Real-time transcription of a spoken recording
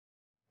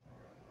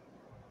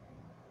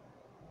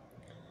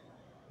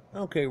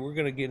Okay, we're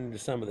going to get into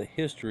some of the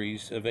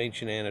histories of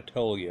ancient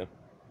Anatolia.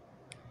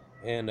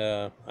 And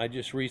I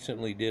just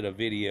recently did a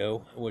video,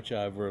 which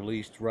I've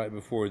released right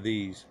before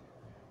these,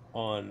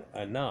 on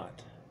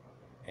Anat,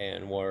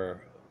 and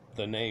where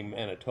the name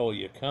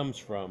Anatolia comes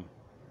from.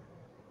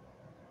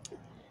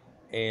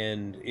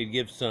 And it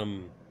gives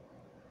some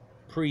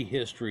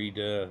prehistory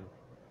to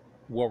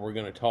what we're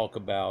going to talk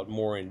about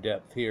more in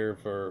depth here.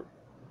 For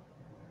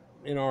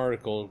an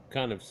article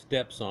kind of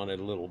steps on it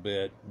a little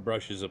bit,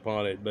 brushes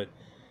upon it, but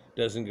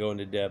doesn't go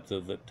into depth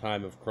of the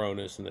time of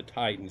Cronus and the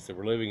Titans that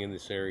were living in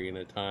this area in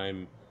a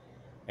time.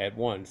 At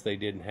once, they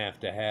didn't have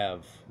to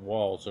have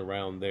walls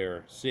around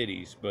their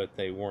cities, but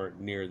they weren't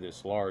near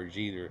this large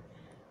either.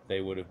 They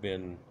would have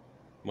been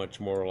much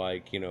more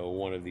like,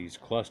 one of these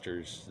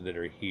clusters that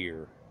are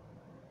here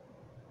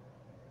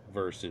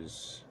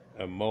versus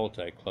a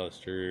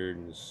multi-cluster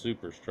and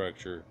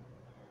superstructure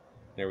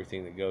and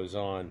everything that goes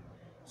on.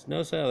 So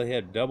notice how they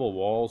had double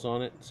walls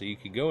on it, so you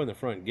could go in the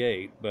front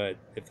gate, but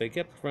if they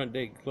kept the front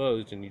gate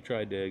closed and you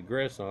tried to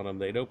aggress on them,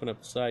 they'd open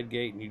up the side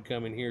gate and you'd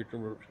come in here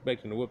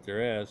expecting to whoop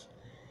their ass,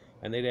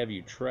 and they'd have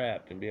you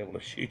trapped and be able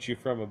to shoot you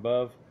from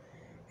above.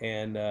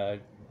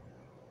 And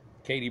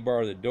Katie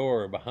bar the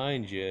door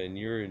behind you, and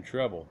you're in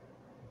trouble.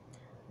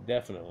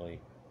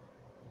 Definitely.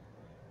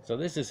 So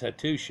this is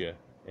Hattusha,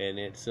 and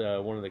it's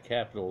one of the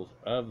capitals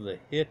of the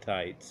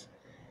Hittites.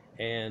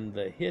 And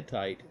the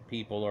Hittite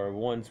people are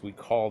ones we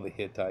call the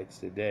Hittites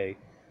today,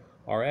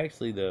 are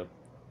actually the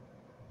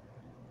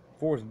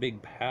fourth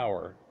big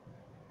power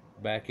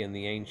back in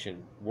the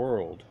ancient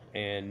world.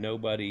 And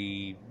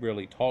nobody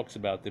really talks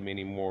about them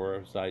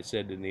anymore, as I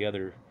said in the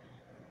other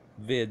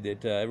vid,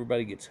 that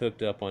everybody gets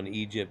hooked up on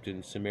Egypt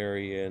and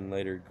Samaria and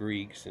later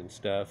Greeks and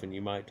stuff, and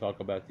you might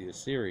talk about the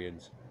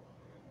Assyrians.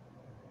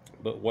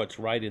 But what's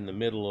right in the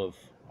middle of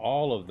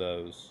all of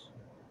those,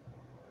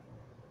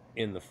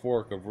 in the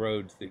fork of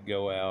roads that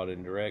go out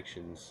in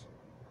directions,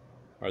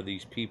 are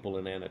these people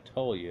in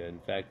Anatolia. In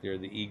fact, they're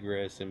the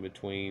egress in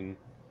between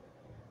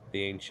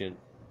the ancient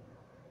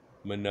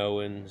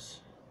Minoans,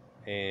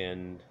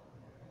 and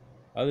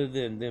other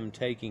than them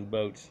taking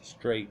boats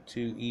straight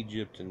to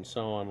Egypt and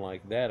so on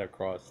like that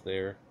across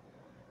there,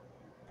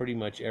 pretty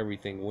much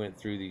everything went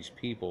through these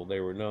people. They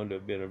were known to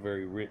have been a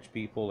very rich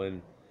people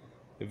and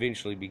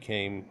eventually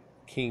became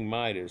King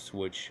Midas,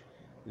 which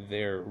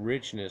their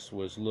richness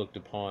was looked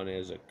upon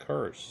as a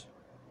curse.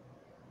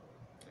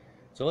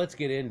 So let's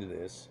get into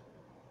this.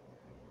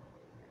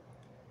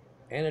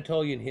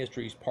 Anatolian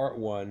Histories Part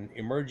 1,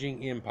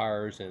 Emerging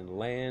Empires and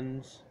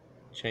Lands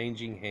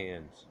Changing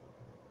Hands.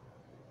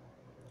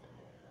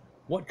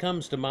 What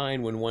comes to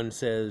mind when one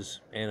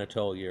says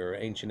Anatolia or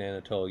ancient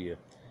Anatolia?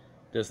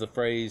 Does the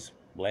phrase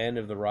land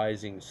of the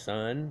rising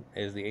sun,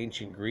 as the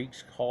ancient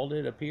Greeks called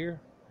it, appear?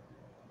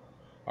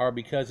 Or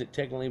because it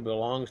technically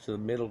belongs to the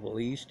Middle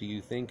East, do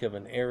you think of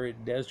an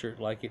arid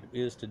desert like it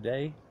is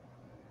today?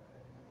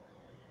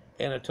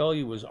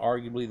 Anatolia was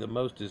arguably the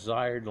most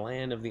desired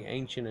land of the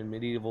ancient and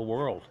medieval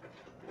world.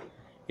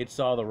 It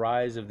saw the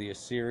rise of the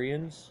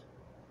Assyrians,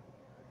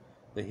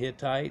 the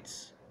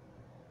Hittites,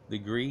 the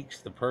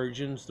Greeks, the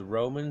Persians, the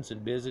Romans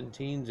and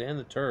Byzantines, and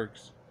the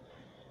Turks.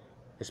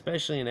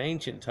 Especially in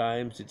ancient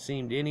times, it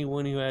seemed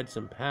anyone who had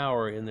some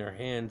power in their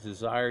hands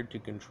desired to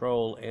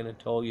control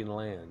Anatolian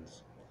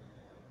lands.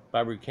 By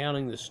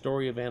recounting the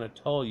story of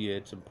Anatolia,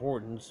 its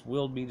importance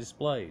will be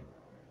displayed.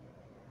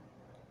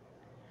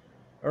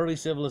 Early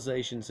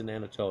civilizations in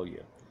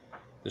Anatolia.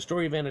 The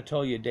story of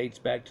Anatolia dates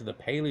back to the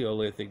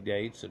Paleolithic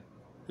dates of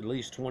at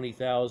least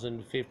 20,000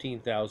 to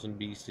 15,000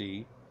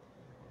 BC,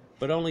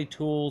 but only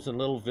tools and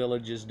little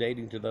villages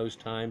dating to those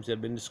times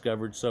have been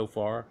discovered so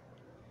far.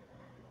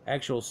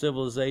 Actual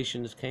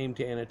civilizations came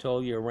to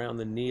Anatolia around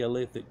the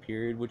Neolithic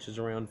period, which is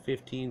around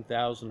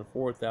 15,000 to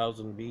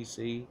 4,000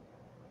 BC,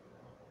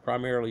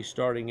 primarily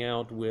starting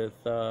out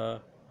with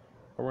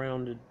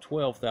around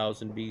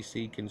 12,000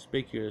 BC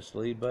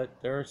conspicuously, but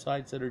there are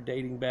sites that are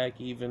dating back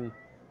even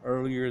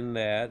earlier than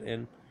that.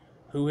 And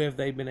who have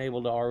they been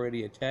able to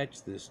already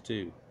attach this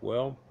to?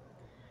 Well,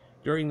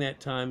 during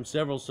that time,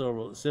 several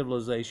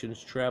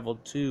civilizations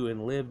traveled to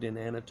and lived in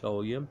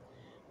Anatolia.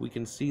 We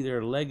can see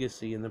their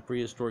legacy in the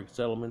prehistoric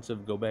settlements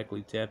of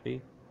Göbekli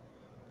Tepe,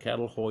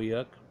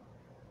 Catalhoyuk,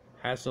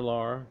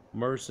 Hasalar,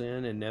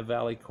 Mersin, and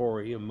Nevali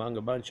Kori, among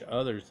a bunch of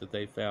others that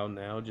they found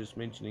now, just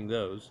mentioning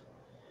those.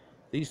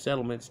 These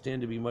settlements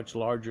tend to be much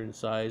larger in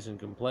size and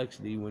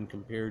complexity when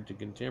compared to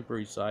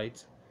contemporary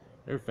sites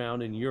that are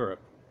found in Europe.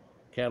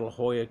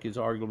 Catalhoyuk is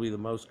arguably the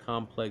most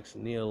complex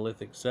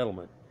Neolithic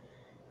settlement.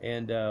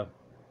 And,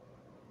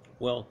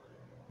 well,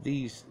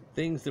 these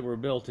things that were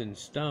built in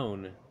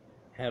stone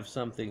have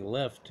something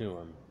left to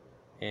them.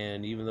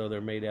 And even though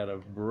they're made out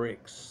of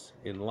bricks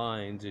in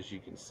lines, as you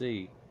can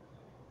see,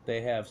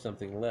 they have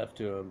something left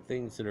to them.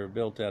 Things that are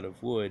built out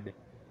of wood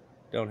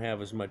don't have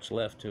as much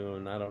left to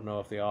them. I don't know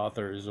if the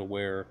author is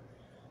aware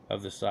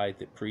of the site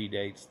that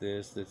predates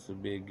this, that's the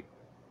big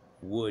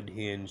wood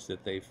hinge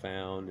that they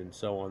found and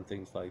so on,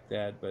 things like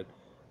that. But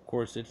of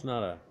course, it's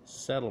not a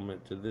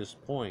settlement to this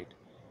point,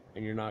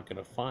 and you're not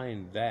going to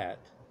find that.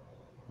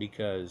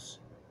 because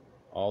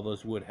all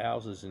those wood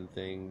houses and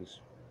things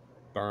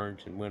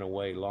burnt and went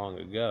away long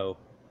ago,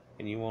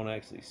 and you won't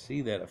actually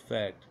see that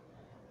effect.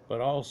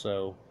 But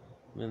also,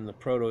 then the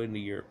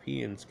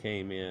Proto-Indo-Europeans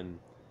came in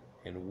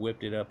and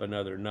whipped it up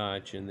another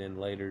notch, and then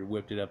later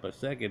whipped it up a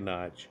second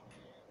notch.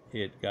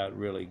 It got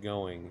really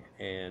going,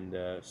 and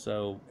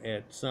so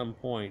at some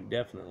point,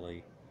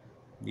 definitely,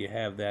 you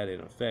have that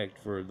in effect.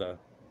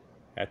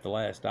 At the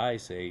last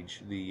ice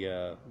age,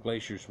 the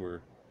glaciers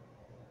were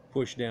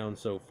pushed down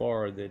so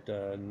far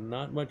that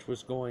not much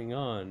was going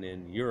on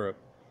in Europe,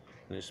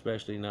 and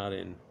especially not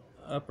in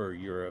Upper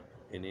Europe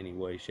in any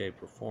way,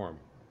 shape, or form.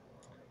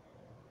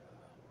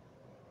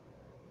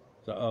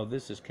 So, oh,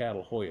 this is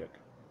Catalhoyuk,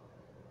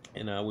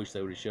 and I wish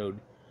they would have showed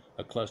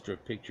a cluster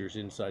of pictures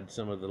inside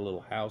some of the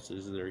little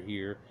houses that are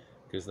here,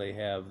 because they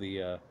have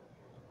the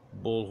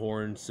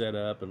bullhorn set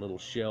up and little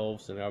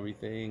shelves and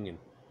everything and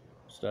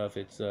stuff.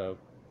 It's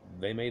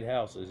they made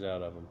houses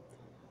out of them.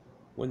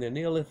 When the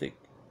Neolithic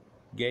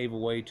gave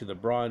way to the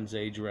Bronze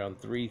Age around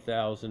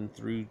 3000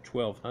 through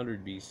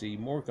 1200 BC,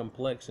 more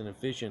complex and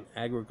efficient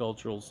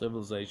agricultural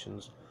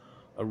civilizations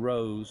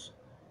arose,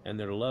 and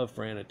their love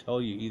for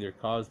Anatolia either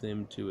caused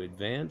them to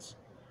advance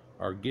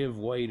or give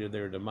way to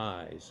their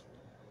demise.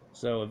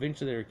 So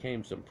eventually there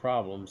came some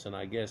problems, and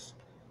I guess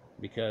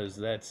because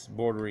that's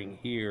bordering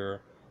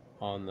here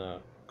on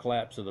the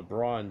collapse of the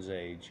Bronze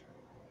Age,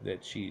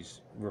 that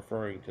she's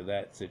referring to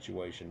that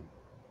situation.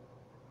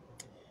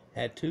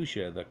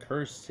 Hattusha, the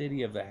cursed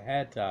city of the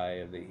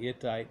Hattai of the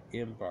Hittite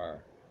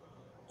Empire.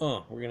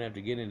 We're going to have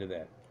to get into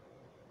that.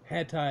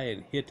 Hattai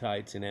and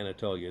Hittites in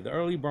Anatolia. The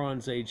early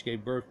Bronze Age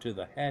gave birth to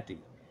the Hatti,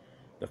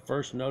 the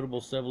first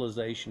notable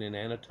civilization in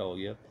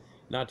Anatolia,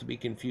 not to be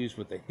confused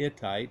with the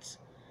Hittites.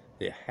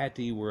 The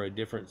Hatti were a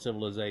different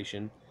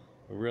civilization.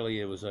 Really,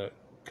 it was a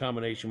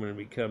combination when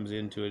it comes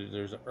into it.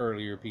 There's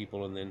earlier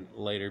people, and then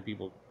later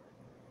people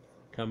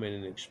come in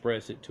and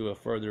express it to a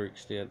further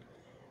extent.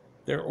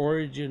 Their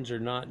origins are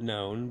not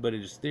known, but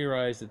it is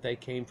theorized that they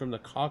came from the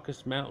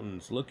Caucasus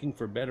Mountains looking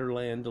for better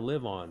land to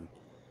live on.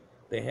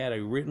 They had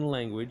a written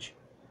language,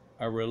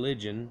 a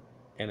religion,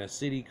 and a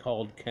city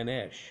called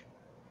Kanesh.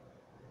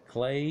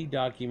 Clay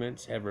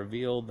documents have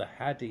revealed the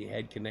Hatti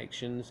had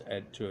connections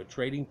to a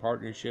trading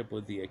partnership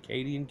with the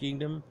Akkadian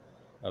kingdom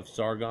of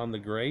Sargon the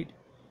Great,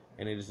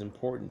 and it is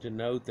important to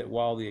note that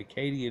while the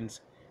Akkadians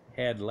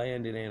had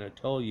land in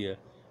Anatolia,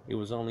 it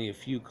was only a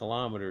few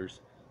kilometers,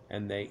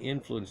 and they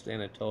influenced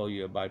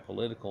Anatolia by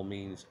political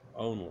means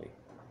only.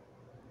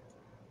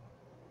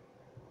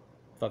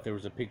 Thought there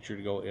was a picture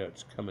to go,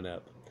 it's coming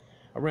up.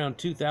 Around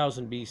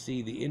 2000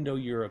 BC, the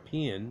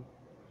Indo-European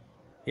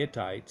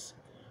Hittites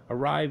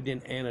arrived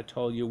in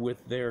Anatolia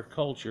with their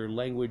culture,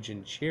 language,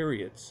 and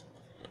chariots.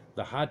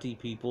 The Hatti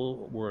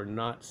people were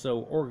not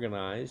so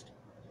organized,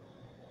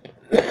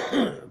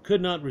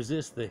 could not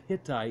resist the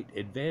Hittite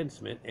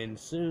advancement, and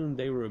soon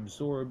they were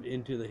absorbed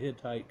into the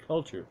Hittite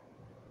culture.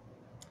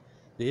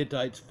 The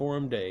Hittites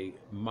formed a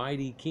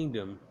mighty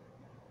kingdom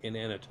in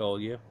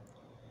Anatolia.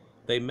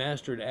 They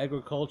mastered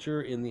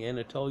agriculture in the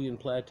Anatolian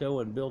plateau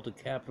and built a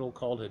capital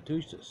called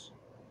Hattusha.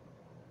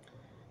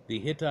 The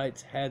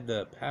Hittites had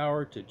the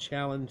power to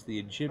challenge the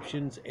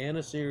Egyptians and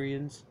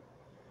Assyrians,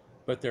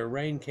 but their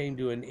reign came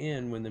to an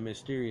end when the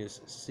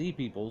mysterious Sea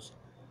Peoples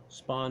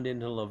spawned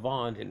into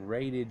Levant and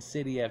raided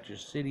city after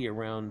city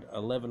around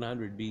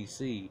 1100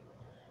 BC.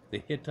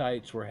 The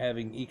Hittites were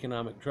having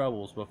economic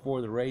troubles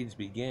before the raids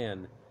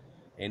began,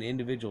 and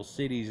individual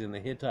cities in the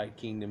Hittite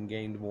kingdom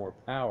gained more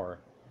power.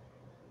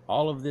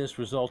 All of this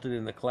resulted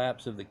in the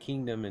collapse of the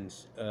kingdom, and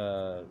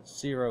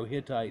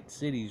Syro-Hittite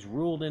cities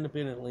ruled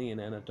independently in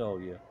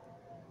Anatolia.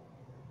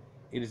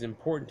 It is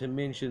important to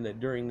mention that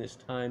during this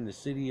time the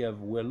city of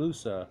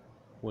Wilusa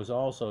was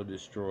also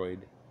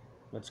destroyed.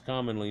 That's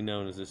commonly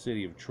known as the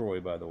city of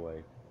Troy, by the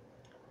way.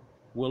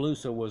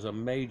 Wilusa was a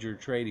major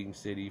trading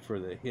city for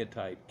the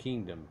Hittite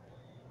kingdom,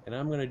 and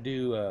I'm going to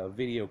do a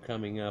video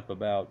coming up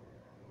about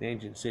the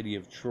ancient city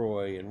of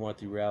Troy and what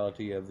the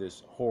reality of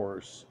this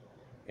horse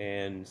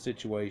and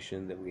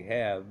situation that we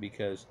have,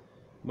 because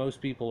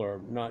most people are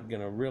not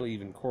going to really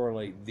even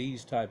correlate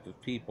these type of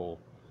people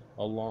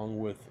along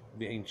with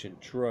the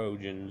ancient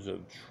Trojans of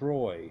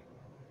Troy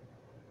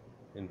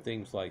and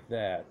things like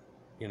that.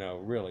 You know,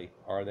 really,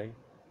 are they?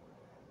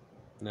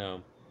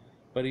 No.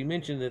 But he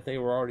mentioned that they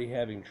were already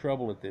having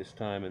trouble at this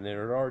time, and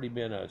there had already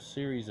been a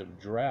series of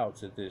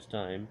droughts at this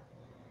time.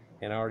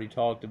 And I already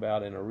talked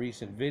about in a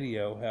recent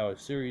video how a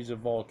series of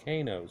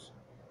volcanoes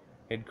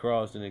had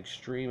caused an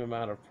extreme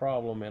amount of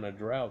problem and a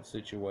drought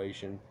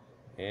situation,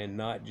 and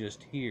not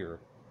just here.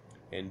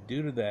 And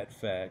due to that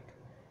fact,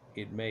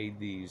 it made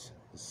these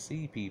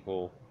sea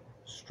people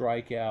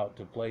strike out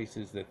to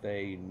places that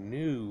they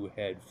knew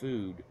had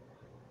food,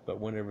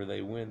 but whenever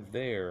they went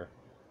there,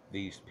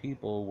 these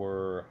people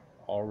were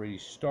already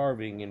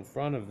starving in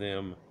front of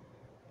them,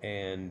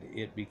 and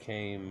it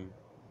became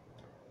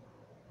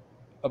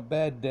a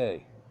bad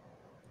day.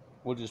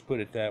 We'll just put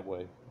it that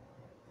way.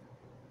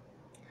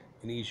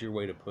 An easier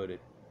way to put it.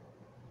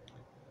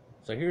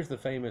 So here's the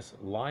famous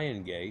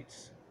Lion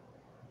Gates,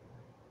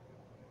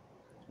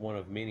 one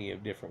of many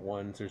of different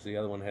ones. There's the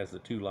other one has the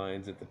 2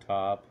 lines at the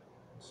top,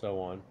 so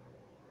on.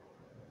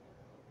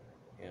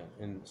 Yeah,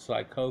 and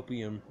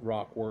Lycopian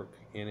rock work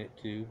in it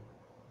too,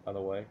 by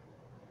the way.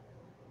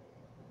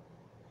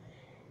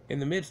 In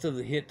the midst of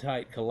the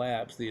Hittite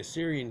collapse, the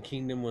Assyrian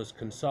kingdom was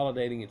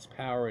consolidating its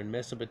power in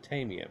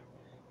Mesopotamia.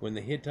 When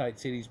the Hittite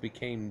cities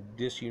became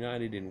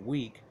disunited and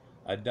weak,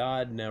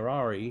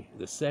 Adad-nirari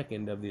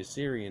II of the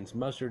Assyrians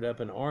mustered up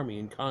an army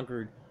and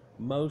conquered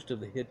most of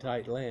the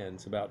Hittite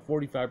lands, about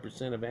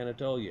 45% of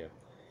Anatolia.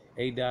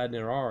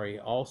 Adad-nirari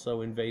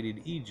also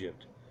invaded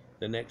Egypt.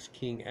 The next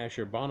king,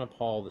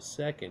 Ashurbanipal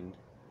II,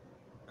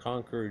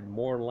 conquered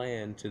more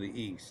land to the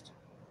east.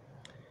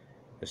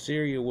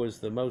 Assyria was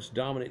the most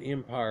dominant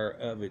empire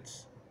of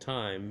its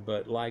time,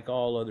 but like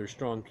all other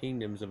strong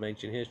kingdoms of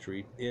ancient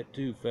history, it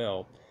too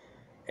fell.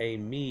 A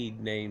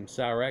Mede named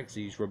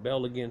Cyaxares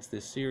rebelled against the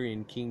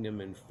Assyrian kingdom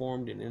and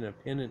formed an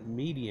independent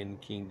Median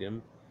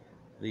kingdom.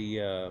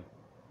 The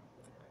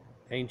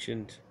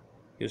ancient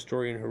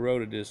historian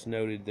Herodotus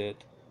noted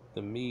that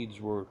the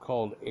Medes were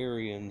called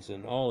Aryans,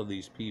 and all of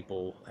these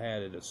people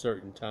had at a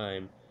certain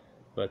time,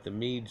 but the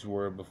Medes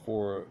were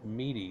before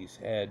Medes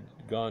had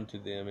gone to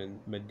them in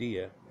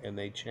Media, and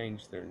they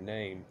changed their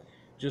name,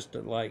 just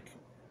like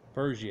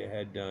Persia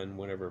had done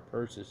whenever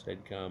Perseus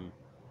had come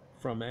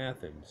from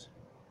Athens.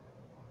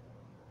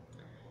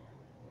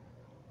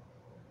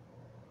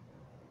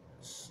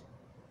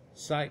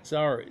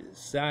 Cyaxares,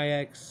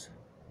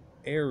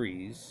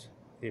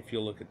 if you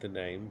look at the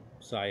name,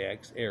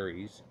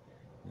 Cyaxares,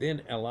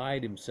 then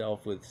allied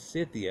himself with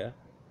Scythia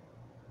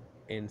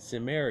and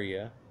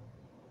Samaria,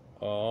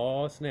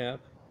 oh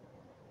snap,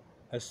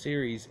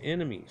 Assyria's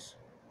enemies,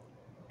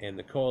 and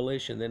the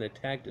coalition then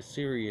attacked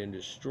Assyria and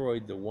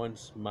destroyed the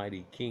once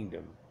mighty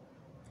kingdom.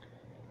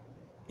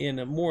 In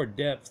a more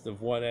depth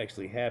of what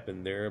actually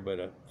happened there, but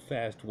a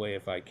fast way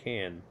if I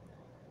can,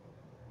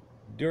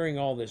 during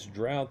all this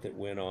drought that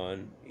went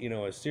on,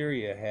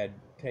 Assyria had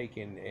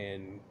taken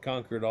and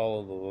conquered all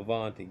of the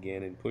Levant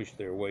again and pushed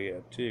their way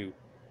up too,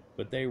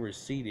 but they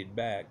receded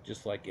back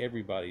just like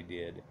everybody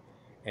did,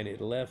 and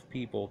it left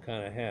people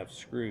kind of half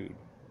screwed.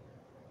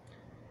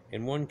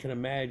 And one can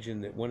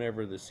imagine that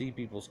whenever the Sea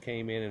Peoples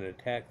came in and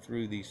attacked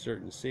through these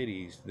certain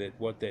cities, that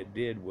what that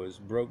did was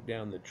broke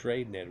down the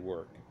trade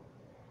network.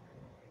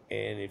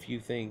 And if you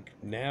think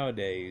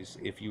nowadays,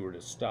 if you were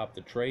to stop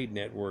the trade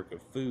network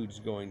of foods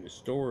going to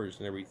stores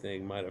and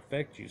everything might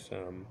affect you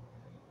some,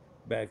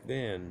 back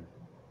then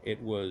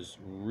it was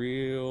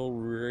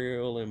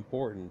real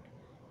important.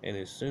 And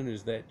as soon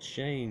as that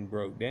chain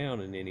broke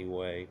down in any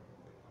way,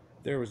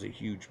 there was a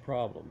huge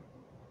problem.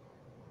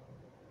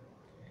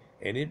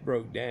 And it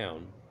broke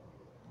down,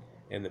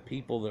 and the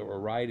people that were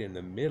right in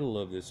the middle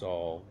of this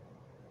all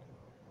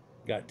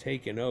got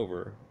taken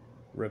over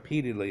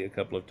repeatedly a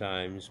couple of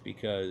times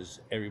because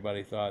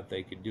everybody thought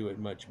they could do it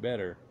much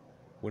better,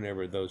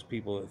 whenever those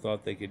people that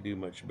thought they could do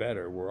much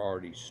better were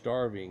already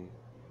starving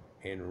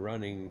and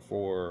running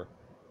for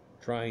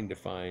trying to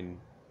find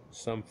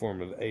some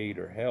form of aid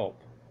or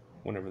help.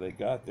 Whenever they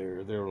got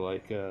there, they were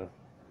like, I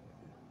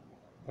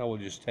will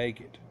just take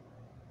it.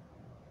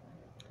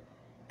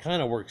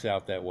 Kind of works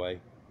out that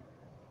way.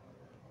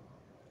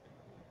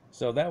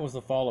 So that was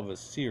the fall of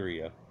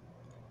Assyria.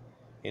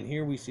 And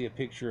here we see a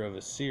picture of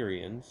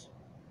Assyrians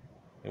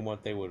and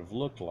what they would have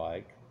looked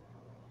like.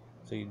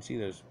 So you can see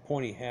those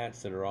pointy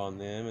hats that are on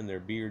them, and their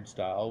beard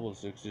style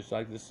looks just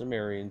like the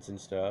Sumerians and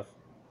stuff.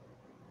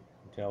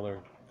 You can tell their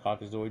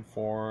Caucasoid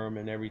form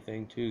and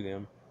everything to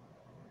them.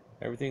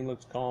 Everything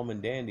looks calm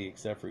and dandy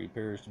except for he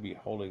appears to be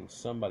holding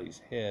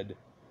somebody's head.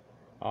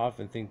 I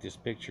often think this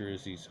picture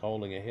is he's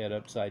holding a head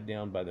upside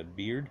down by the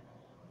beard,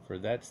 for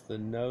that's the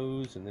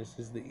nose and this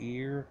is the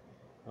ear.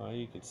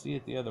 You can see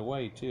it the other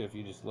way too if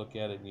you just look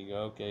at it and you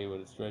go, okay,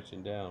 but it's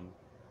stretching down.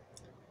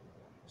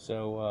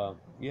 So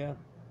yeah,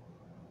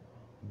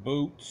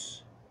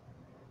 boots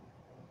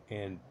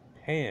and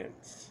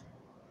pants.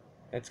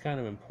 That's kind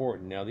of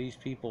important. Now these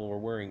people were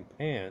wearing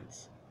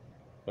pants,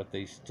 but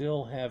they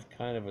still have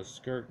kind of a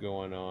skirt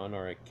going on,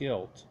 or a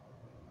kilt,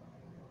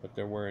 but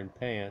they're wearing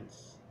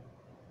pants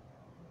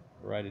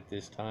right at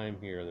this time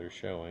here they're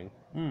showing.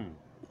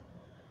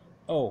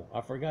 Oh, I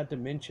forgot to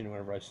mention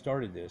whenever I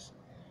started this,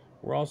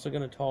 we're also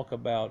going to talk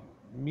about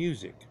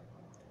music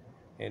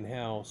and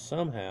how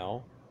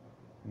somehow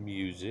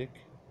music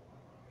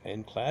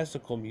and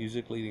classical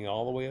music leading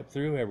all the way up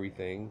through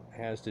everything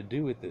has to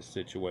do with this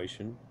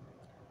situation,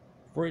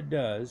 for it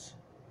does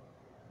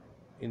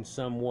in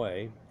some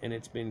way, and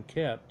it's been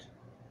kept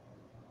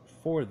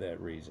for that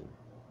reason.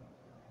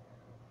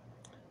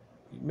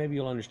 Maybe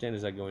you'll understand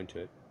as I go into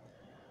it.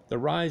 The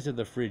rise of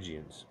the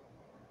Phrygians.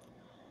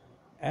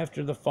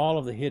 After the fall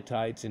of the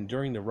Hittites and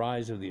during the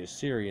rise of the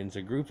Assyrians,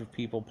 a group of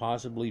people,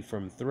 possibly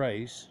from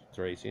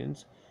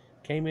Thracians,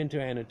 came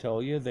into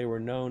Anatolia. They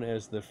were known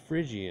as the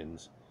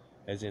Phrygians,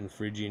 as in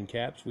Phrygian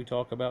caps we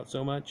talk about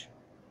so much.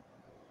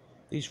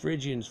 These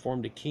Phrygians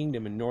formed a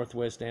kingdom in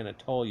northwest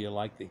Anatolia.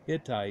 Like the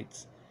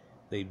Hittites,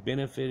 they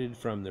benefited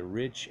from the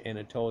rich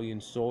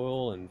Anatolian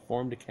soil and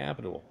formed a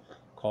capital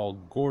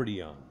called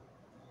Gordion.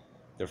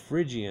 The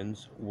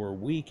Phrygians were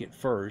weak at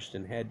first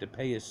and had to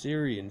pay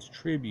Assyrians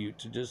tribute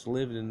to just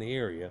live in the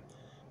area.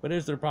 But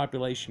as their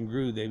population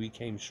grew, they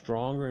became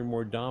stronger and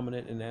more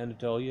dominant in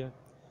Anatolia.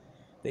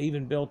 They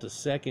even built a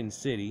second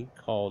city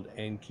called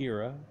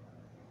Ankara.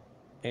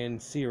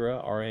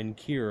 Ankara or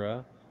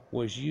Ankara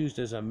was used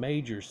as a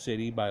major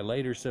city by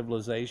later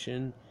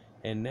civilization,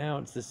 and now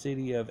it's the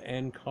city of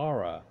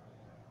Ankara,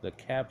 the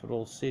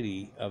capital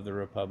city of the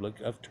Republic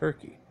of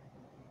Turkey.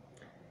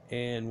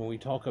 And when we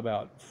talk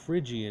about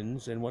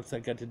Phrygians and what's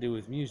that got to do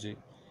with music,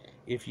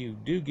 if you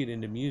do get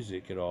into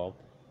music at all,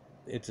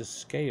 it's a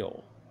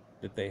scale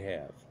that they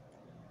have.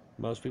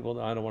 Most people,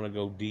 I don't want to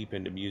go deep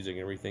into music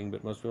and everything,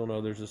 but most people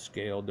know there's a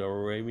scale, do,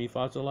 re, mi,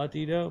 fa, sol, la,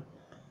 ti, do.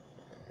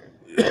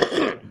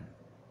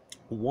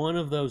 One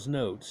of those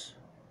notes,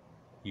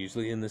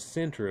 usually in the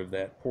center of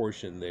that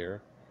portion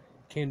there,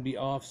 can be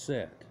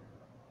offset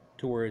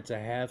to where it's a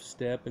half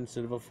step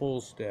instead of a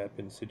full step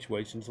in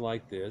situations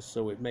like this.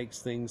 So it makes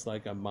things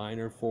like a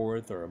minor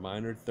fourth or a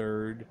minor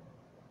third,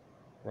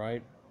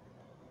 right?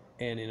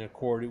 And in a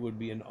chord, it would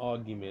be an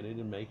augmented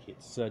and make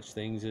it such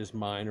things as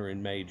minor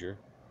and major.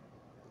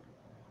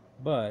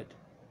 But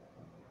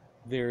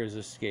there is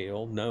a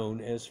scale known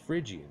as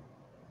Phrygian.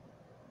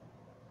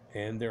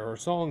 And there are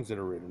songs that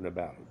are written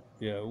about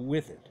it,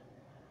 with it.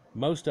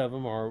 Most of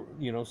them are,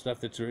 stuff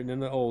that's written in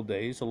the old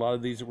days. A lot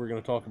of these that we're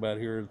going to talk about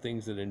here are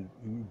things that in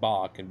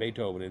Bach and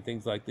Beethoven and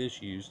things like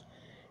this used.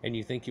 And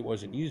you think it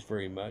wasn't used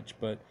very much.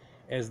 But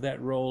as that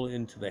roll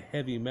into the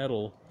heavy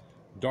metal,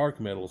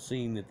 dark metal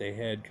scene that they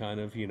had kind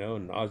of,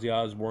 and Ozzy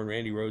Osbourne,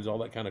 Randy Rhoads, all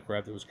that kind of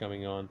crap that was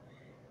coming on,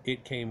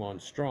 it came on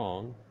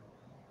strong.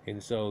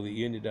 And so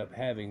you ended up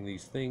having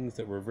these things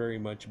that were very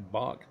much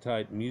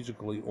Bach-type,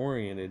 musically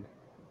oriented,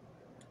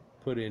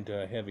 put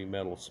into a heavy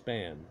metal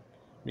span.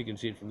 You can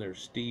see it from there.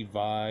 Steve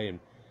Vai and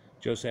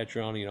Joe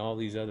Satriani and all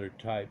these other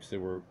types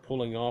that were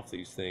pulling off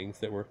these things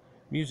that were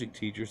music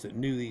teachers that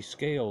knew these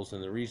scales.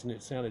 And the reason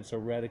it sounded so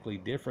radically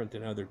different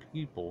than other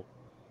people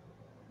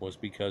was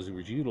because it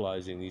was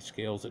utilizing these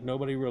scales that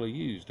nobody really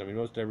used. I mean,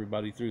 most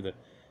everybody through the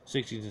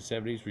 60s and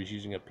 70s was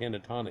using a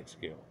pentatonic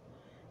scale,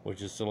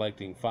 which is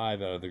selecting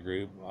 5 out of the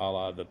group, a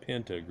la the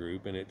penta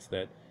group, and it's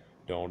that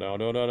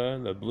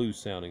don-don-don-don, the blues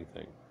sounding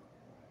thing.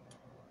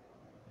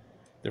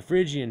 The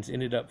Phrygians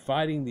ended up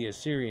fighting the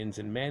Assyrians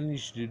and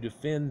managed to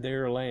defend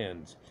their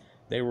lands.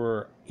 They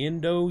were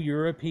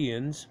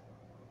Indo-Europeans,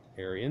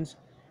 Aryans,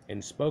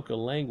 and spoke a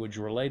language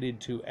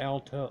related to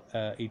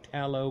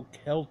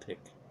Italo-Celtic.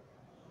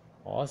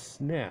 Oh,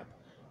 snap.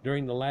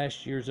 During the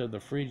last years of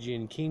the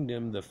Phrygian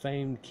kingdom, the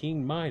famed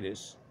King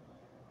Midas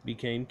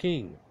became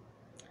king.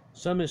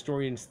 Some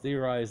historians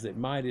theorize that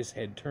Midas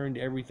had turned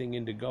everything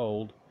into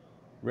gold,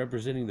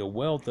 representing the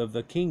wealth of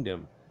the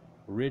kingdom.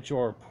 Rich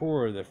or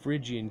poor, the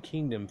Phrygian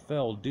kingdom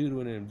fell due to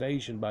an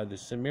invasion by the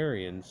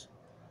Cimmerians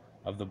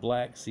of the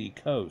Black Sea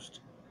coast.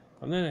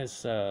 And then it's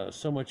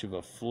so much of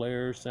a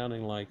flare,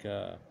 sounding like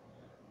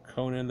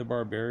Conan the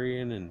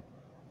Barbarian and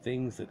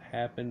things that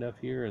happened up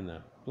here in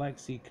the Black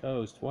Sea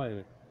coast.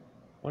 Why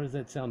does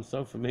that sound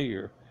so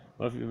familiar?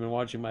 Well, if you've been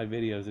watching my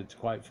videos, it's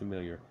quite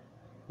familiar.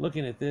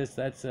 Looking at this,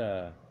 that's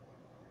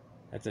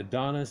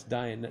Adonis.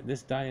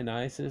 This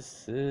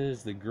Dionysus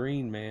is the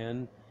green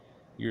man.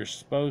 You're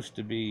supposed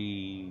to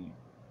be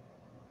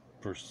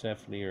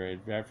Persephone or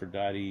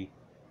Aphrodite.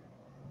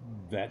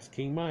 That's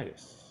King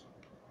Midas.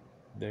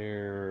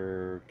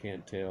 There,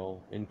 can't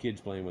tell. And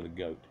kids playing with a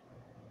goat.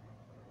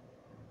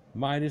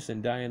 Midas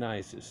and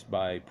Dionysus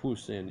by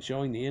Poussin,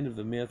 showing the end of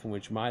the myth in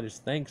which Midas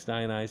thanks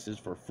Dionysus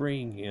for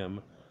freeing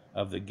him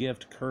of the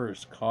gift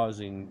curse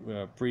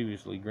causing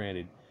previously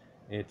granted.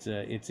 It's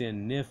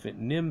in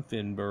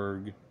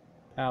Nymphenburg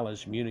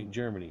Palace, Munich,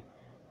 Germany.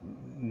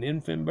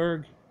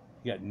 Nymphenburg?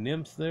 You got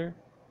nymphs there?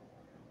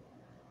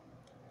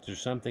 Is there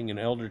something in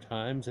elder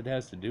times that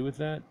has to do with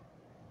that?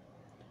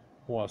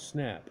 Well,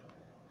 snap.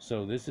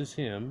 So this is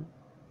him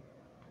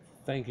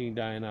thanking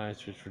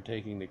Dionysus for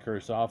taking the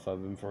curse off of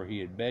him, for he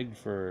had begged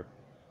for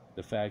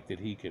the fact that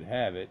he could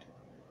have it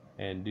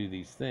and do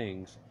these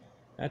things.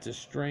 That's a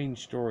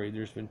strange story.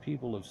 There's been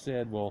people have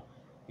said, well,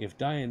 if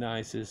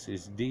Dionysus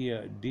is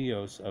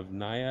Dios of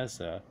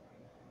Nyasa,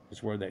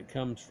 is where that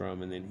comes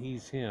from, and then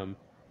he's him.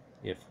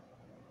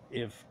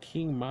 If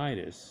King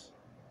Midas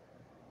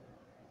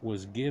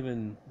was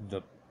given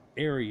the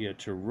area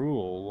to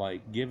rule,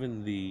 like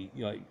given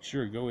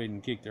sure, go ahead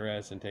and kick their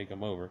ass and take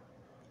them over.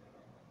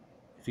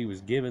 If he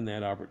was given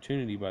that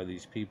opportunity by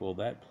these people,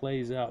 that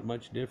plays out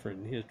much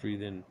different in history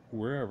than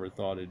we're ever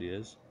thought it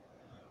is.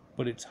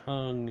 But it's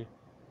hung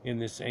in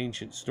this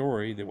ancient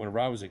story that whenever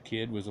I was a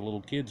kid was a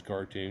little kid's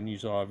cartoon you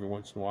saw every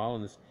once in a while,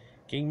 and this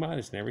King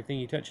Midas and everything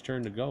he touched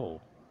turned to gold,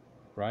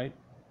 right?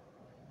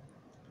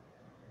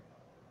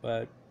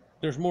 But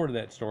there's more to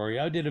that story.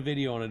 I did a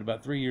video on it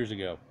about 3 years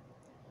ago.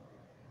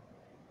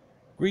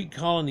 Greek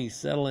colonies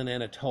settle in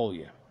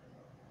Anatolia.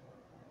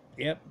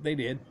 Yep, they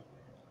did.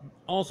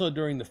 Also,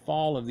 during the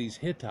fall of these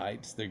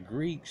Hittites, the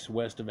Greeks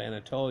west of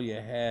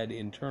Anatolia had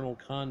internal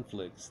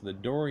conflicts. The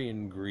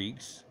Dorian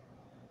Greeks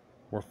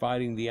were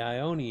fighting the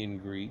Ionian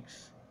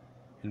Greeks,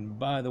 And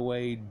by the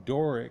way,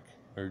 Doric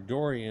or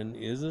Dorian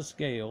is a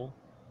scale,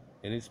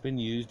 and it's been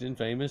used in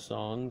famous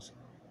songs.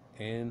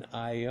 And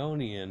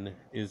Ionian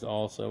is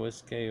also a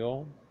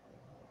scale.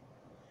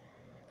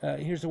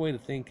 Here's a way to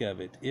think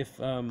of it: if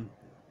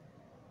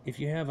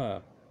you have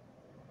a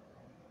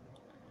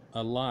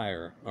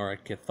lyre or a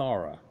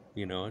kithara,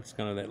 it's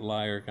kind of that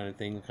lyre kind of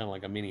thing, kind of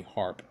like a mini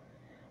harp.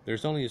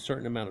 There's only a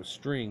certain amount of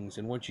strings,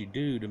 and what you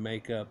do to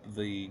make up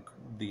the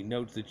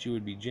notes that you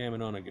would be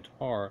jamming on a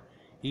guitar,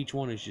 each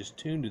one is just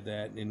tuned to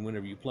that, and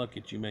whenever you pluck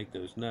it, you make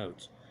those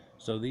notes.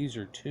 So these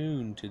are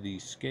tuned to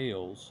these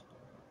scales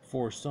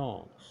for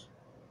songs.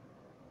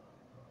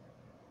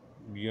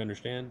 You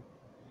understand?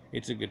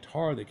 It's a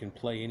guitar that can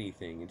play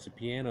anything. It's a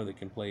piano that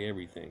can play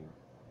everything,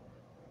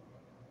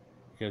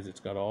 because it's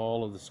got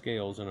all of the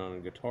scales. And on a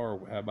guitar,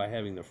 by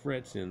having the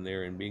frets in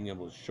there and being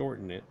able to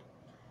shorten it,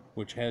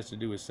 which has to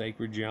do with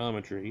sacred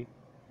geometry,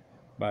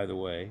 by the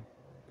way,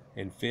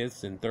 and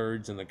fifths and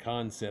thirds and the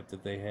concept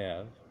that they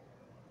have,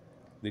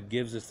 that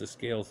gives us the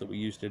scales that we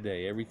use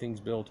today. Everything's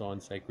built on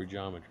sacred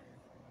geometry.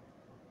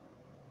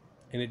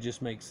 And it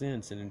just makes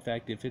sense. And in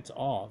fact, if it's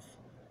off,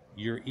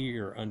 your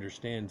ear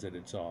understands that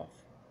it's off.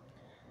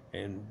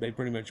 And they've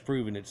pretty much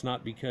proven it's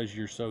not because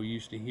you're so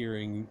used to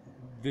hearing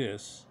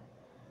this,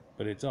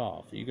 but it's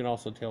off. You can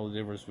also tell the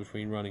difference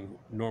between running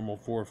normal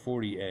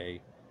 440A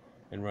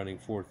and running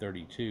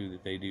 432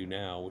 that they do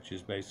now, which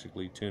is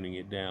basically tuning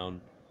it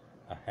down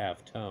a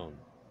half tone.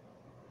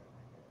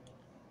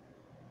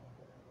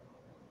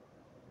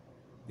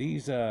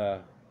 These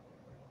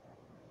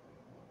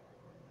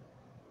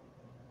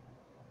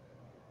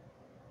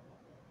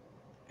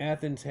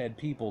Athens had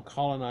people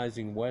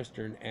colonizing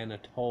western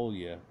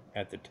Anatolia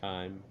at the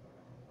time.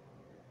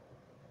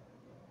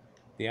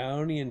 The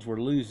Ionians were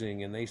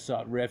losing, and they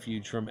sought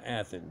refuge from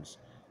Athens,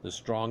 the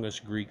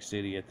strongest Greek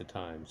city at the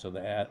time. So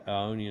the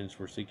Ionians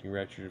were seeking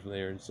refuge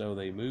there, and so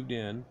they moved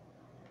in.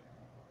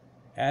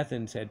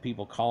 Athens had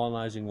people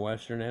colonizing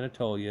western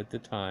Anatolia at the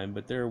time,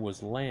 but there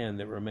was land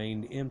that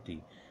remained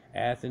empty.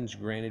 Athens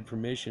granted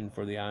permission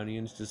for the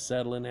Ionians to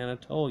settle in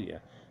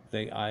Anatolia.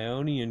 The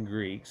Ionian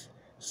Greeks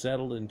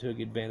settled and took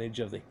advantage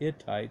of the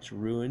Hittites'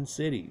 ruined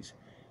cities.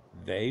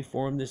 They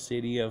formed the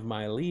city of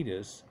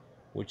Miletus,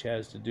 which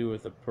has to do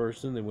with a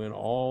person that went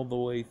all the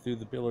way through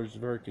the Pillars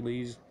of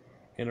Hercules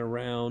and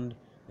around,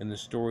 and the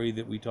story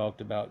that we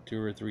talked about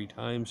 2 or 3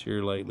 times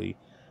here lately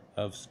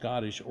of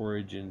Scottish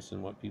origins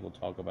and what people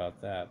talk about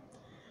that.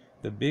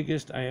 The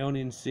biggest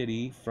Ionian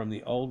city from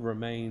the old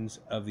remains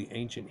of the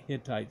ancient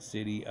Hittite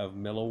city of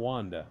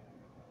Milawanda.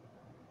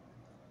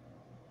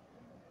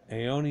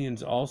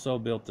 Ionians also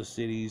built the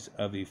cities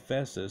of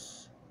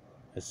Ephesus,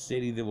 a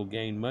city that will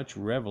gain much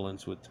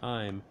relevance with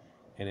time,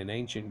 and an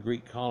ancient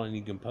Greek colony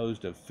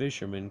composed of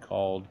fishermen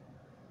called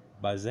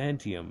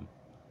Byzantium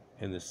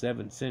in the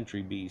 7th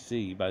century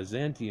BC.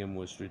 Byzantium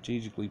was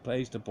strategically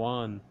placed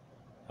upon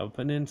a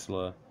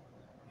peninsula,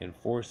 and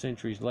 4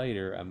 centuries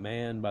later, a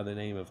man by the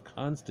name of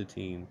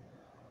Constantine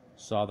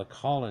saw the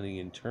colony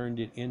and turned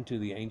it into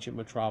the ancient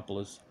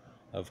metropolis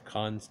of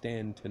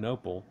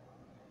Constantinople,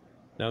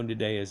 known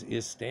today as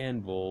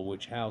Istanbul,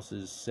 which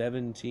houses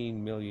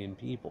 17 million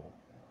people.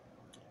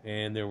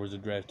 And there was a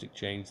drastic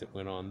change that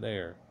went on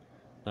there.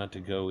 Not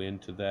to go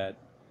into that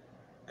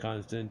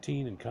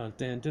Constantine and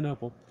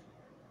Constantinople,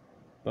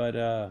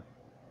 but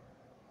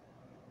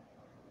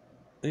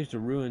there's the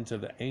ruins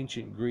of the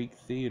ancient Greek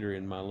theater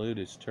in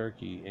Miletus,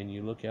 Turkey, and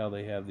you look how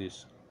they have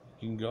this.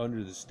 You can go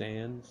under the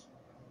stands,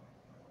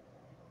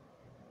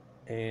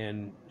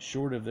 and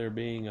short of there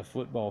being a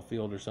football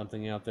field or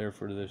something out there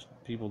for the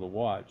people to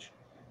watch,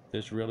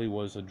 this really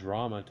was a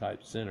drama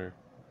type center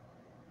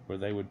where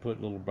they would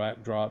put little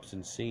backdrops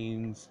and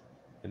scenes,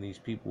 and these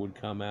people would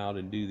come out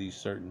and do these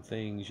certain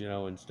things,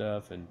 and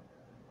stuff, and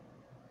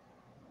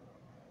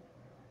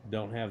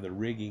don't have the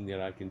rigging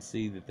that I can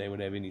see that they would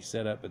have any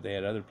setup, but they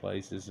had other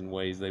places and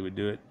ways they would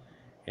do it,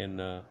 and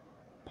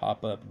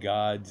pop up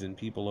gods and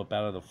people up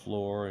out of the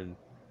floor and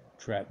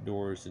trap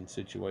doors and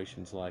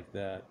situations like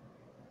that.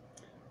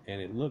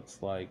 And it looks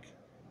like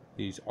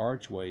these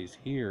archways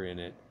here in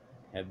it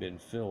have been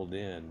filled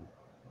in.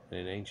 And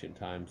in ancient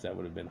times that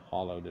would have been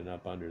hollowed and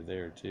up under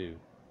there too.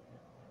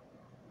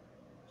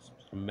 It's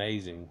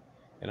amazing.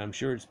 And I'm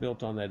sure it's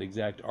built on that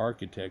exact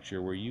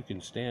architecture where you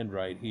can stand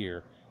right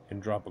here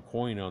and drop a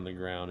coin on the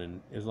ground,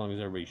 and as long as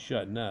everybody's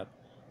shutting up,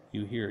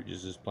 you hear it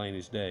just as plain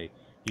as day.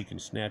 You can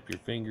snap your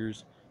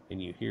fingers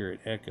and you hear it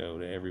echo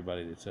to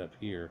everybody that's up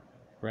here.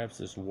 Perhaps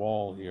this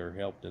wall here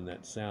helped in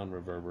that sound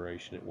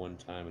reverberation at one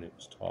time, and it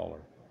was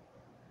taller.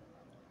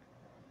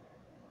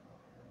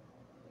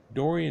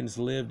 Dorians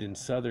lived in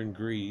southern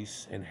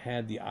Greece and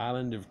had the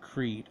island of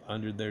Crete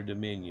under their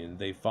dominion.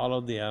 They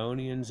followed the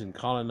Ionians and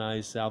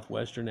colonized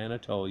southwestern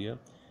Anatolia,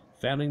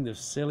 founding the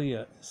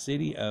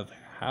city of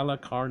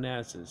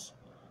Halicarnassus,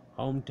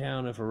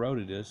 hometown of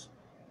Herodotus,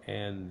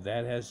 and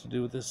that has to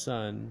do with the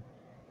sun,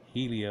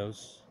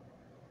 Helios,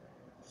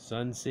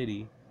 Sun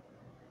City.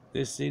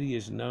 This city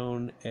is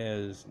known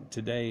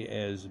today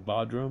as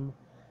Bodrum,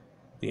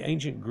 The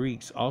ancient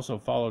Greeks also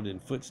followed in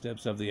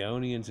footsteps of the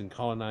Ionians and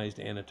colonized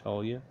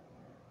Anatolia,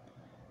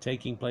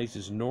 taking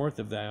places north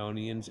of the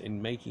Ionians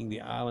and making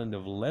the island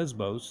of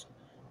Lesbos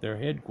their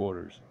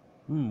headquarters.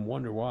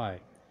 Wonder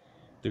why.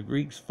 The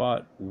Greeks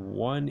fought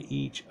one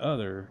each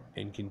other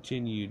and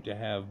continued to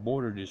have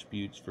border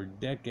disputes for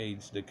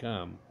decades to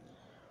come.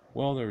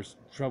 Well, there's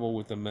trouble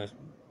with the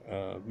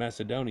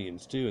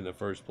Macedonians too in the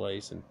first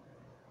place, and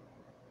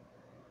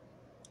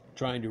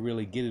trying to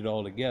really get it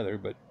all together.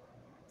 But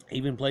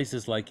even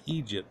places like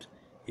Egypt,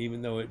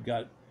 even though it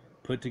got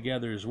put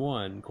together as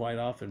one, quite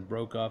often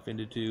broke off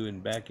into two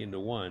and back into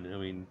one. I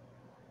mean,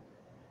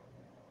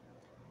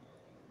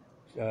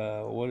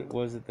 what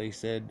was it they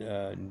said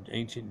in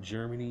ancient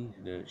Germany?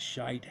 The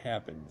shite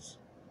happens.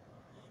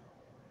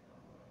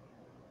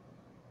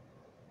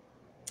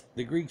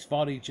 The Greeks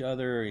fought each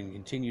other and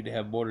continued to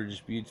have border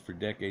disputes for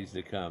decades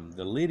to come.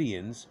 The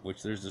Lydians,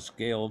 which there's a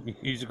scale,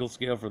 musical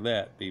scale for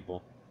that,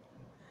 people,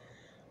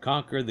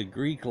 conquered the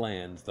Greek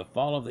lands. The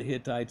fall of the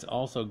Hittites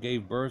also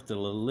gave birth to the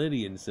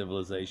Lydian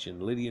civilization.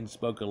 Lydians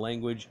spoke a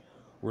language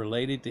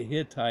related to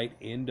Hittite,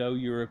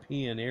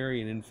 Indo-European,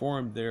 Aryan, and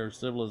formed their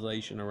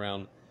civilization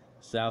around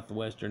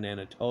southwestern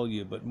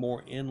Anatolia, but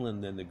more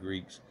inland than the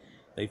Greeks.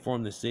 They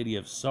formed the city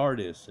of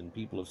Sardis, and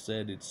people have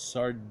said it's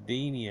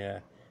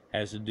Sardinia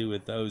has to do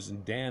with those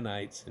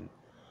Danites, and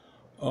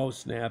oh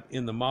snap,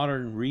 in the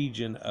modern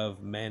region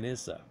of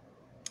Manissa.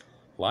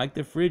 Like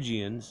the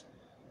Phrygians,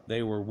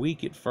 they were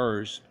weak at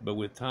first, but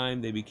with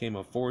time they became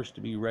a force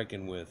to be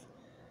reckoned with.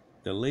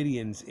 The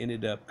Lydians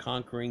ended up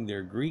conquering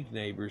their Greek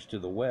neighbors to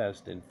the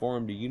west and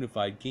formed a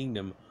unified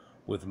kingdom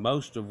with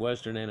most of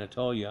western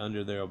Anatolia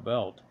under their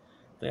belt.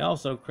 They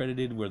also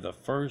credited with the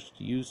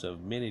first use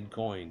of minted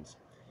coins.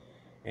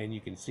 And you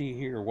can see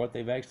here what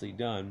they've actually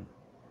done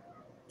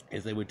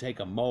is they would take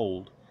a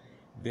mold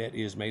that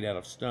is made out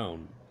of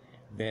stone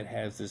that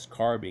has this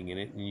carving in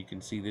it, and you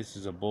can see this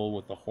is a bull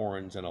with the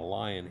horns and a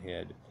lion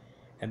head,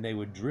 and they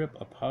would drip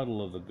a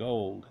puddle of the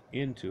gold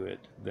into it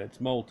that's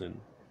molten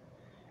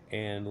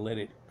and let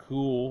it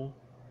cool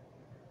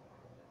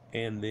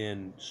and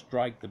then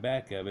strike the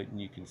back of it, and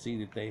you can see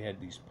that they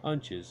had these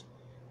punches,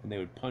 and they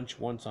would punch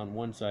once on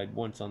one side,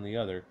 once on the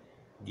other,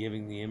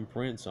 giving the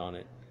imprints on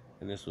it.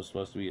 And this was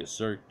supposed to be a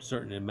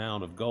certain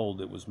amount of gold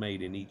that was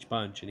made in each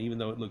punch. And even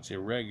though it looks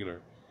irregular,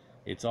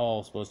 it's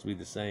all supposed to be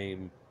the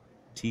same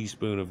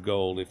teaspoon of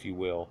gold, if you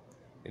will,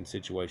 in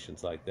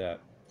situations like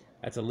that.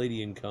 That's a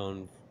Lydian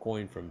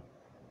coin from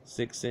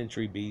 6th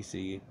century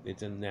BC.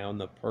 It's now in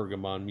the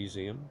Pergamon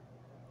Museum.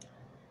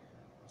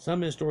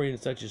 Some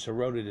historians, such as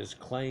Herodotus,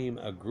 claim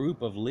a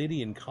group of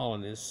Lydian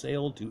colonists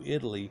sailed to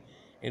Italy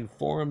and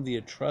formed the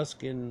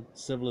Etruscan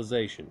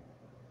civilization.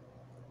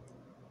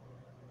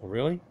 Oh,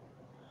 really?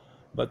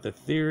 But the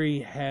theory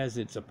has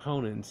its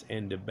opponents,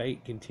 and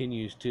debate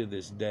continues to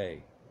this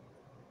day.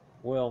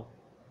 Well,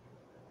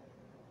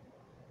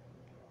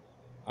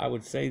 I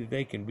would say that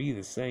they can be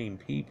the same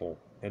people,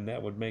 and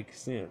that would make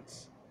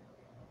sense.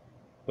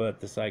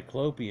 But the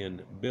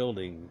Cyclopean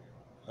building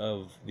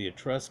of the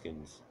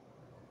Etruscans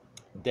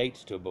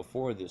dates to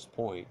before this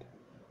point.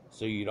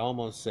 So you'd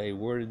almost say,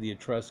 where did the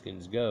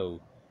Etruscans go?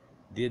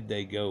 Did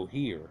they go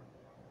here?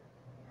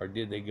 Or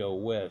did they go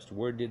west?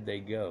 Where did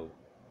they go?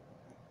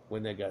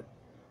 When they got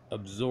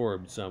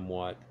absorbed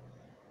somewhat,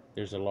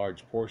 there's a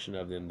large portion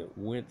of them that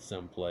went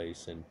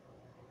someplace. And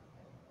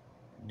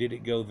did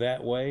it go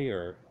that way,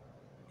 or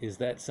is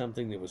that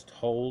something that was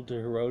told to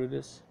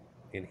Herodotus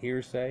in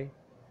hearsay?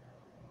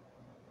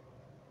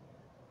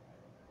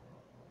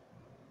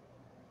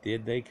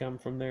 Did they come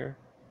from there?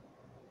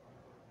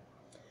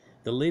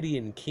 The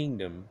Lydian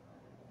kingdom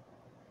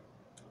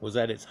was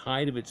at its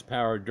height of its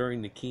power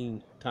during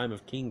the time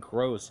of King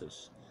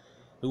Croesus,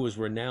 who was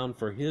renowned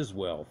for his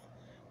wealth.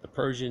 The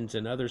Persians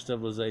and other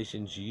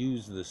civilizations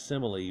used the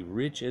simile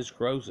 "rich as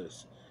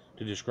Croesus"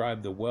 to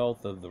describe the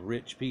wealth of the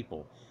rich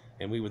people.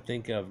 And we would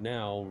think of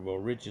now, well,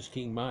 rich as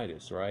King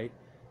Midas, right?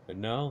 But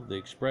no, the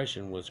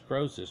expression was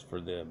Croesus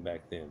for them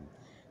back then.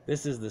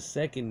 This is the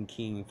second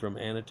king from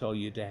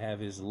Anatolia to have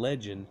his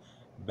legend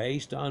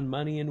based on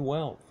money and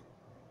wealth.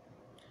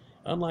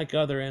 Unlike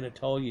other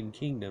Anatolian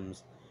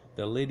kingdoms,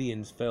 the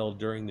Lydians fell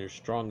during their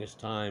strongest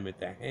time at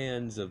the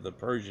hands of the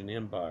Persian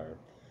Empire.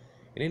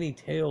 And any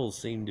tales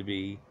seem to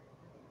be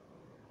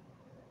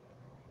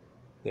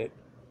that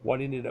what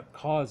ended up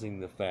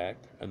causing the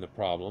fact and the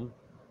problem,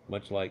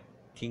 much like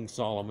King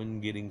Solomon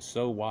getting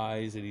so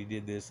wise that he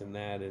did this and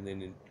that, and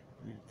then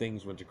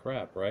things went to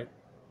crap, right?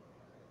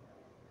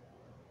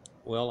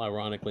 Well,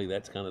 ironically,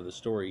 that's kind of the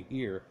story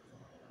here,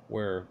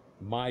 where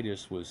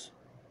Midas was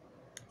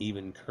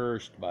even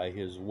cursed by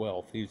his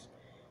wealth. He's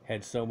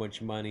had so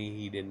much money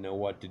he didn't know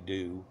what to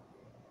do,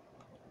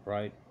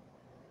 right?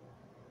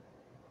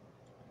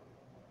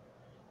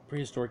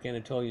 Prehistoric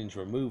Anatolians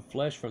removed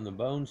flesh from the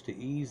bones to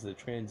ease the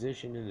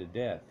transition into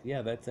death.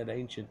 Yeah, that's that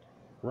ancient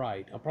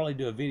rite. I'll probably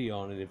do a video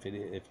on it if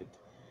it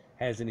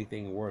has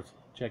anything worth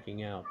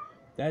checking out.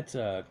 That's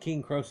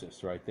King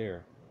Croesus right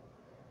there.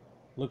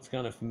 Looks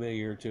kind of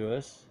familiar to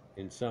us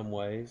in some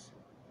ways.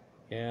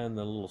 And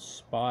the little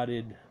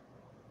spotted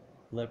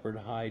leopard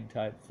hide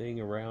type thing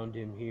around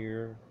him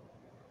here.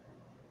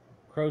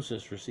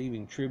 Croesus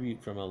receiving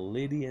tribute from a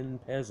Lydian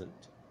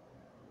peasant.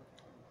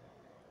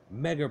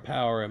 Mega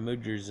power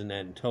emerges in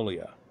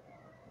Anatolia.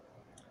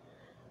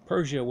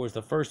 Persia was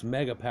the first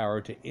mega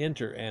power to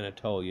enter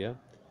Anatolia.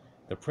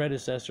 The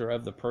predecessor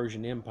of the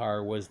Persian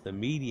Empire was the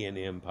Median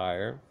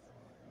Empire,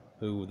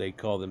 who they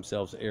call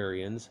themselves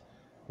Aryans,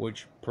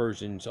 which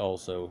Persians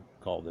also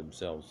call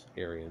themselves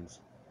Aryans,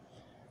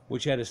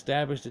 which had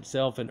established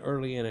itself in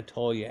early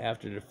Anatolia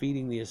after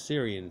defeating the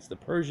Assyrians. The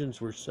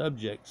Persians were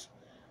subjects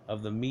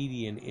of the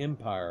Median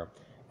Empire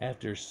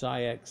after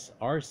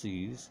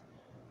Cyaxares,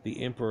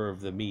 the emperor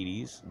of the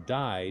Medes,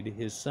 died.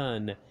 His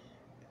son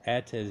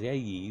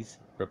Astyages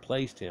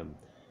replaced him.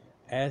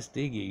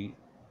 Astyages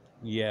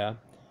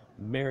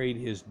married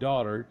his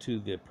daughter to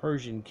the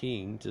Persian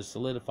king to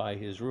solidify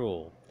his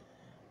rule.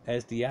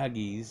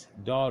 Astyages'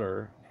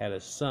 daughter had a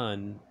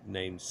son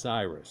named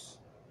Cyrus.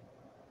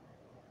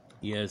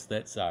 Yes,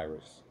 that's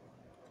Cyrus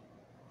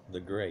the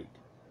Great.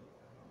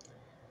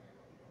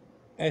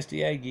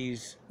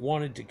 Astyages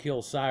wanted to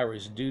kill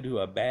Cyrus due to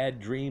a bad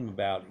dream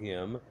about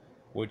him,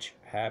 which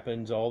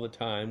happens all the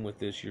time with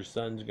this, your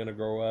son's going to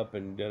grow up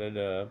and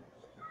da-da-da,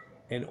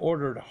 and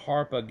ordered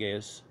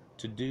Harpagus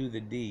to do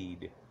the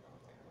deed.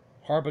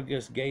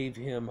 Harpagus gave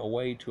him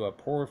away to a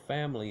poor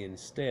family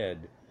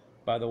instead.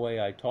 By the way,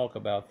 I talk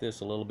about this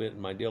a little bit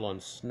in my deal on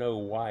Snow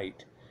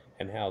White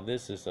and how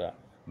this is a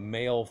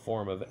male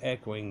form of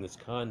echoing this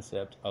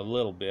concept a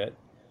little bit,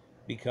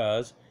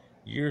 because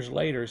years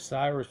later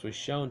Cyrus was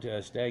shown to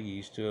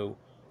Astyages,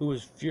 who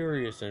was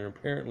furious and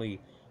apparently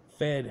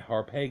fed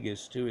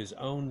Harpagus to his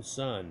own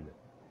son.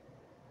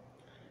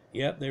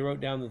 Yep, they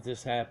wrote down that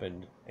this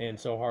happened, and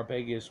so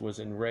Harpagus was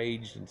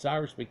enraged, and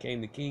Cyrus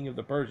became the king of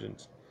the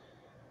Persians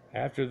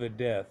after the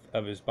death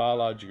of his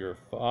biological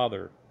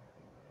father,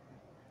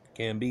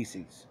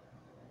 Cambyses.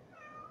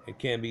 And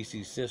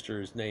Cambyses'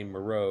 sister is named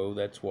Meroe.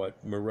 That's what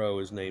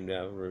Meroe is named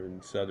after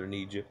in southern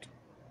Egypt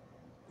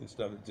and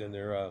stuff that's in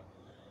there.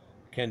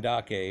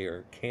 Kandake,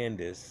 or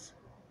Candace,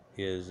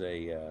 is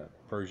a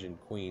Persian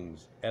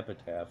queen's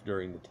epitaph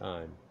during the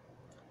time.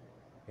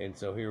 And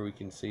so here we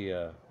can see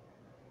a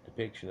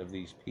depiction of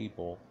these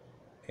people.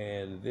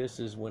 And this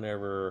is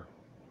whenever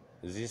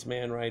this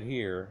man right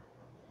here,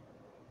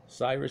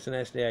 Cyrus and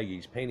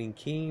Astyages, painting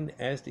King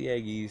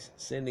Astyages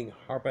sending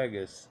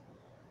Harpagus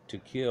to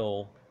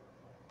kill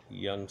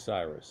young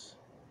Cyrus.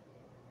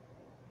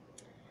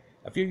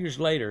 A few years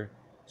later,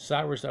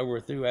 Cyrus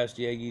overthrew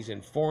Astyages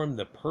and formed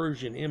the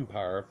Persian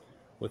Empire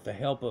with the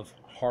help of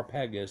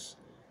Harpagus.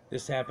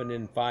 This happened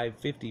in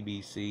 550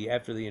 BC.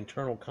 After the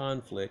internal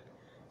conflict,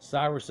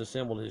 Cyrus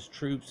assembled his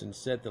troops and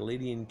set the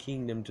Lydian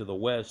kingdom to the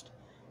west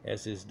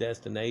as his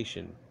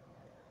destination.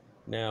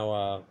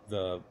 Now,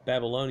 the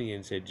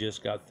Babylonians had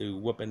just got through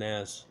whooping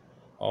ass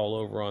all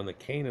over on the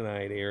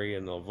Canaanite area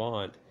in the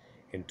Levant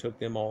and took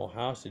them all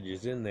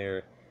hostages in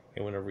there,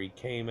 and whenever he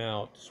came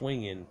out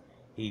swinging,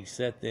 he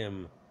set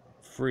them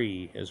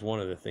free as one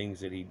of the things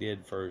that he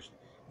did first.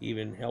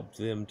 Even helped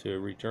them to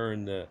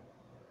return the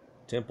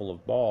temple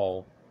of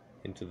Baal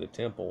into the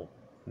temple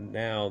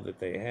now that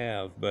they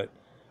have. But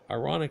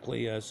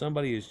ironically,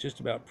 somebody has just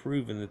about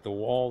proven that the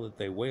wall that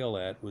they wail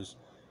at was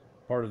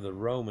part of the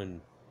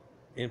Roman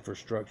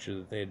infrastructure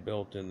that they had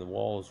built, and the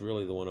wall is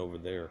really the one over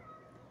there.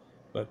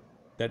 But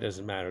that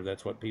doesn't matter.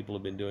 That's what people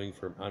have been doing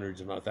for hundreds,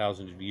 if not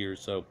thousands of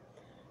years. So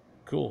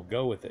cool,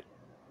 go with it.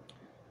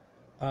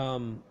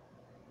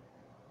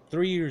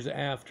 3 years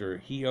after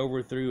he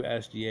overthrew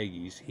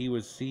Astyages, he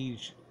was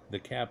sieged the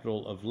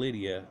capital of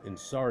Lydia in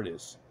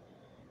Sardis.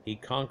 He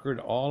conquered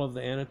all of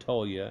the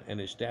Anatolia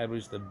and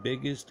established the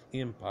biggest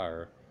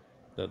empire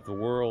that the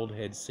world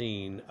had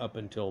seen up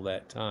until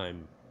that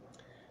time.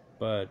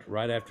 But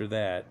right after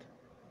that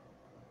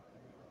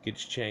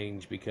gets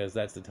changed, because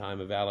that's the time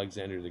of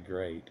Alexander the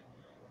Great,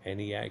 and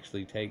he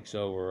actually takes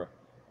over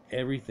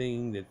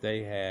everything that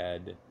they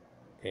had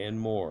and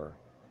more.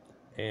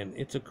 And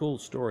it's a cool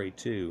story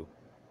too,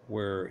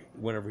 where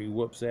whenever he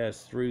whoops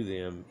ass through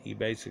them, he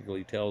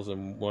basically tells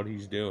them what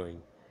he's doing,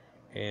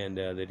 and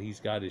that he's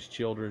got his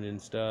children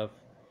and stuff,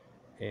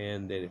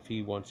 and that if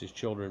he wants his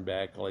children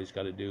back, all he's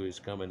got to do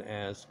is come and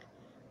ask.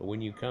 But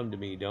when you come to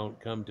me, don't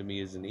come to me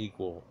as an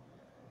equal.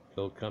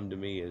 He'll come to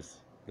me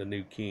as the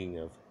new king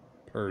of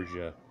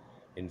Persia,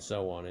 and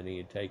so on. And he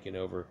had taken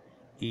over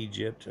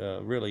Egypt,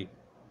 really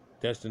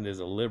destined as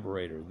a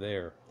liberator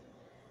there.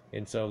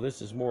 And so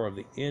this is more of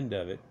the end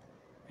of it.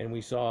 And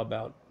we saw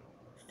about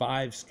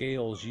 5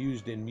 scales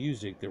used in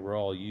music that were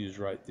all used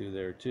right through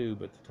there too.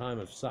 But the time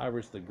of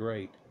Cyrus the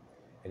Great,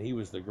 and he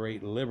was the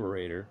great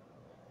liberator,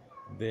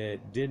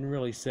 that didn't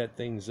really set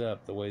things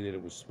up the way that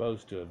it was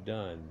supposed to have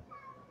done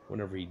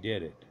whenever he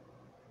did it.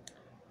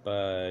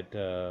 But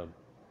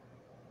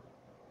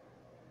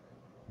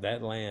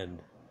that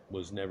land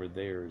was never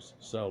theirs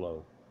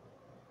solo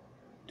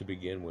to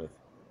begin with.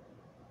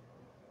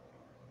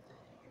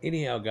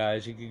 Anyhow,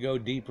 guys, you could go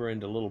deeper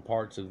into little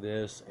parts of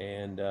this,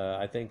 and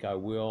I think I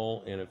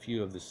will in a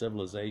few of the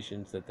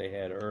civilizations that they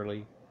had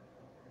early.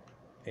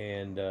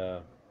 And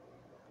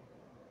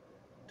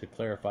to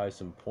clarify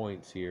some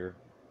points here.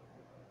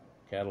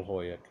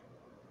 Catalhoyuk.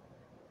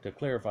 To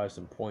clarify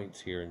some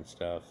points here and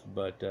stuff.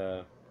 But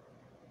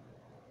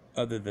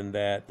other than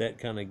that, that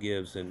kind of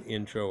gives an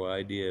intro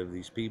idea of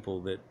these people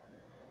that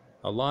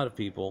a lot of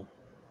people,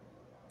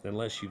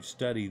 unless you've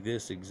studied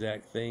this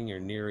exact thing or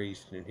Near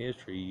Eastern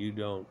history, you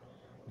don't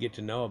get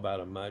to know about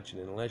them much.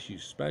 And unless you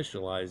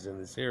specialize in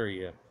this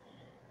area,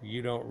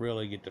 you don't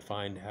really get to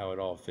find how it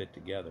all fit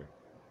together.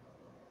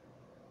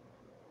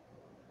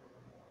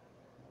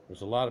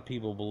 There's a lot of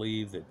people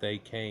believe that they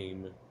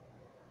came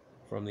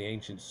from the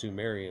ancient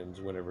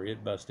Sumerians whenever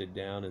it busted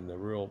down in the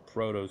real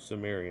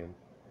Proto-Sumerian.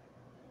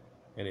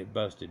 And it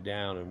busted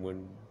down, and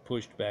when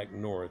pushed back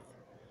north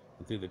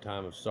and through the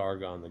time of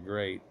Sargon the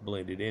Great,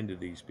 blended into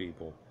these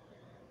people.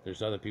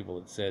 There's other people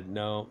that said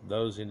no,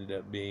 those ended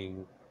up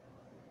being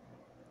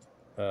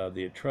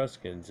the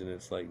Etruscans, and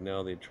it's like,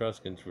 no, the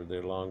Etruscans were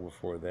there long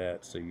before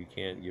that, so you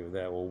can't give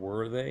that. Well,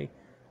 were they?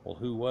 Well,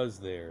 who was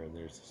there? And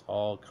there's this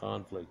all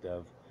conflict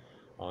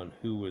on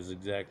who was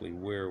exactly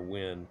where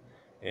when,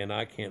 and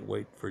I can't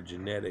wait for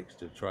genetics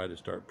to try to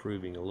start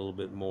proving a little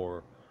bit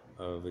more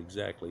of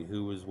exactly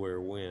who was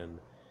where when.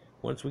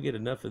 Once we get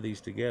enough of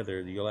these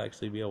together, you'll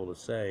actually be able to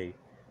say,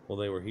 well,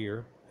 they were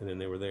here, and then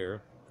they were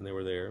there, and they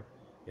were there,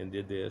 and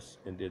did this,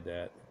 and did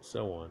that, and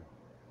so on.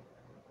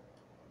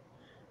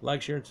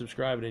 Like, share, and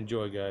subscribe, and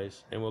enjoy,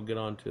 guys, and we'll get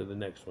on to the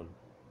next one.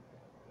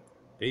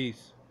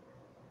 Peace.